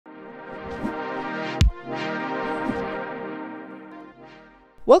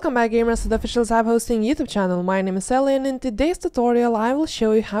Welcome back gamers to the official ZAP-Hosting YouTube channel. My name is Ellie, and in today's tutorial I will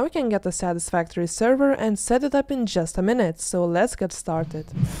show you how you can get a Satisfactory server and set it up in just a minute, so let's get started.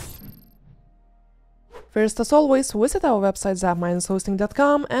 First, as always, visit our website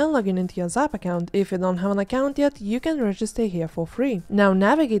zap-hosting.com and log in into your Zap account. If you don't have an account yet, you can register here for free. Now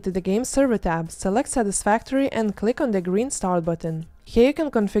navigate to the Game Server tab, select Satisfactory and click on the green Start button. Here you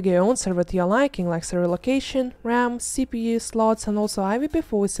can configure your own server to your liking, like server location, RAM, CPU, slots, and also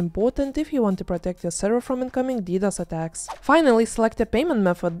IPv4 is important if you want to protect your server from incoming DDoS attacks. Finally, select a payment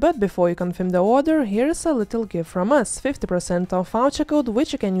method, but before you confirm the order, here is a little gift from us, 50% off voucher code,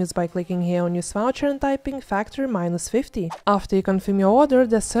 which you can use by clicking here on use voucher and typing factory -50. After you confirm your order,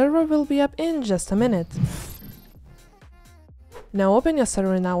 the server will be up in just a minute. Now open your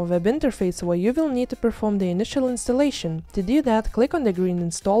server in our web interface, where you will need to perform the initial installation. To do that, click on the green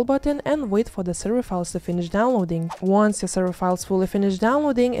Install button and wait for the server files to finish downloading. Once your server files fully finish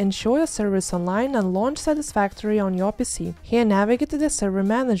downloading, ensure your server is online and launch Satisfactory on your PC. Here navigate to the Server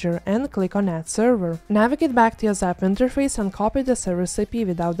Manager and click on Add Server. Navigate back to your Zap interface and copy the server's IP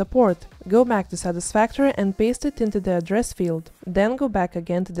without the port. Go back to Satisfactory and paste it into the address field. Then go back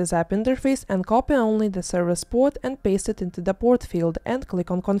again to the Zap interface and copy only the server's port and paste it into the port field and click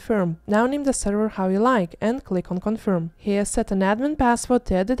on Confirm. Now name the server how you like and click on Confirm. Here set an admin password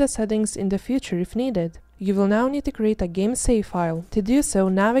to edit the settings in the future if needed. You will now need to create a game save file. To do so,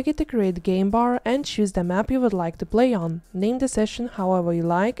 navigate to Create Game Bar and choose the map you would like to play on. Name the session however you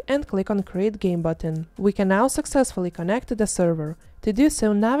like and click on Create Game button. We can now successfully connect to the server. To do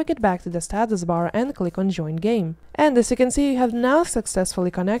so, navigate back to the status bar and click on Join Game. And as you can see, you have now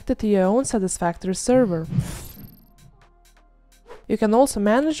successfully connected to your own Satisfactory server. You can also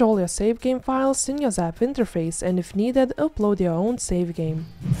manage all your Savegame files in your Zap interface and if needed, upload your own Savegame.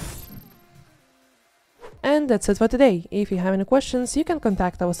 And that's it for today. If you have any questions, you can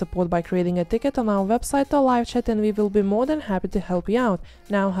contact our support by creating a ticket on our website or live chat and we will be more than happy to help you out.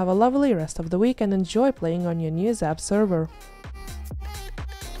 Now have a lovely rest of the week and enjoy playing on your new Zap server.